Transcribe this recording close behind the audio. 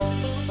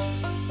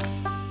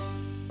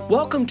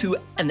Welcome to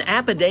An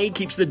App a Day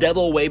Keeps the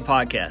Devil Away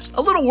podcast.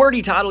 A little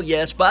wordy title,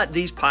 yes, but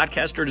these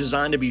podcasts are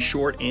designed to be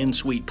short and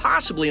sweet,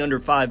 possibly under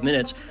 5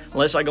 minutes,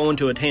 unless I go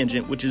into a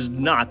tangent, which is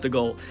not the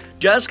goal.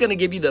 Just going to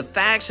give you the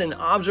facts and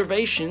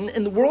observation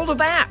in the world of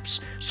apps.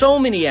 So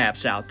many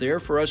apps out there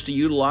for us to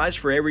utilize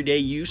for everyday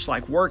use,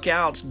 like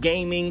workouts,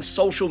 gaming,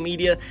 social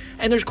media,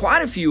 and there's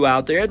quite a few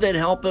out there that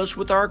help us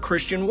with our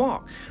Christian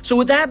walk. So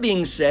with that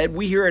being said,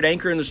 we here at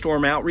Anchor in the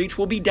Storm Outreach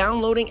will be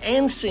downloading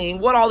and seeing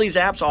what all these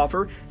apps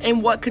offer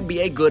and what could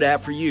be a good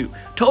app for you.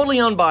 Totally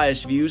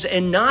unbiased views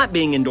and not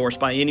being endorsed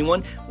by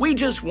anyone. We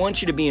just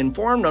want you to be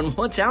informed on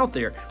what's out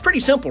there. Pretty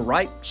simple,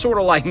 right? Sort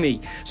of like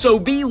me. So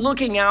be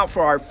looking out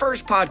for our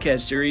first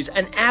podcast series,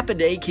 An App a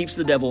Day Keeps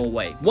the Devil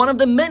Away. One of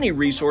the many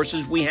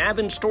resources we have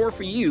in store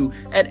for you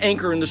at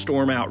Anchor in the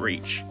Storm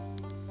Outreach.